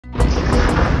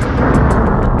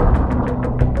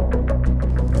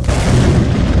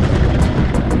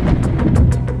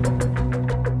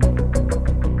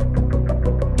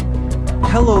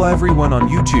Hello everyone on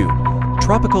YouTube.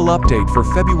 Tropical update for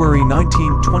February 19,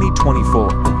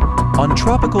 2024. On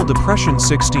Tropical Depression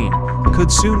 16,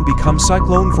 could soon become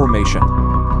cyclone formation.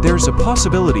 There's a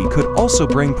possibility could also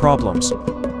bring problems.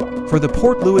 For the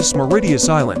Port Louis Mauritius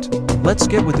Island, let's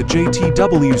get with the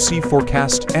JTWC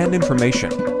forecast and information.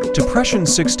 Depression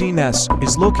 16S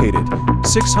is located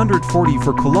 640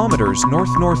 kilometers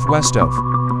north-northwest of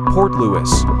Port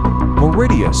Louis,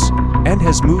 Mauritius, and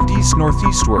has moved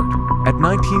east-northeastward at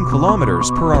 19 kilometers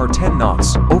per hour 10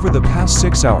 knots over the past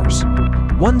 6 hours.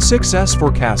 16S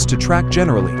forecast to track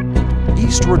generally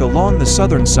eastward along the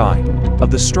southern side of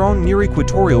the strong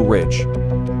near-equatorial ridge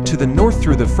to the north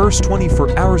through the first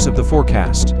 24 hours of the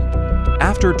forecast.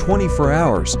 After 24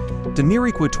 hours, the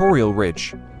near-equatorial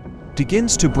ridge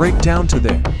begins to break down to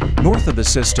the north of the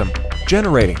system,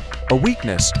 generating a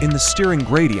weakness in the steering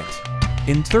gradient.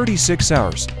 In 36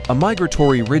 hours, a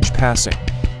migratory ridge passing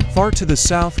far to the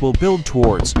south will build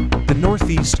towards the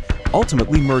northeast,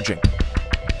 ultimately merging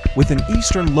with an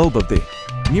eastern lobe of the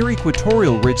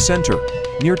near-equatorial ridge center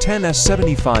near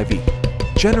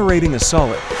 10s75e, generating a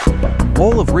solid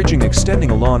wall of ridging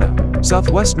extending along a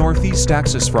southwest-northeast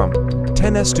axis from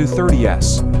 10s to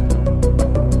 30s.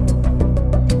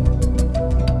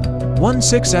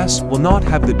 16S will not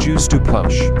have the juice to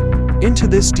push into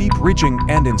this deep ridging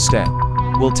and instead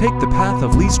will take the path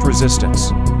of least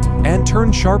resistance and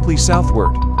turn sharply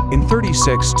southward in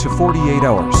 36 to 48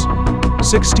 hours.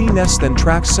 16S then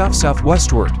tracks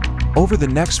south-southwestward over the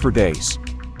next 4 days,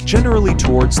 generally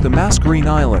towards the Mascarene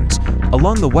Islands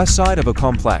along the west side of a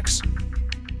complex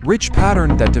ridge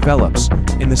pattern that develops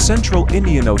in the central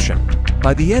Indian Ocean.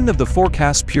 By the end of the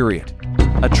forecast period,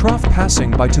 a trough passing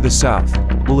by to the south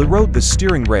will erode the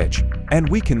steering ridge and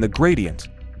weaken the gradient,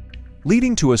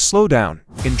 leading to a slowdown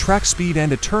in track speed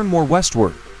and a turn more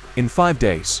westward in 5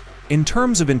 days. In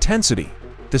terms of intensity,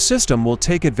 the system will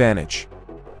take advantage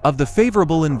of the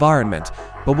favorable environment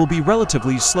but will be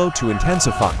relatively slow to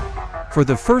intensify for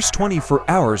the first 24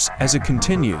 hours as it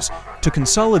continues to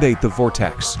consolidate the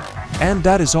vortex. And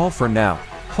that is all for now.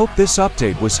 Hope this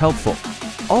update was helpful.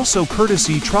 Also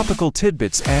courtesy Tropical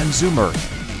Tidbits and Zoom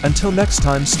Earth. Until next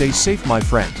time, stay safe my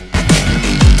friend.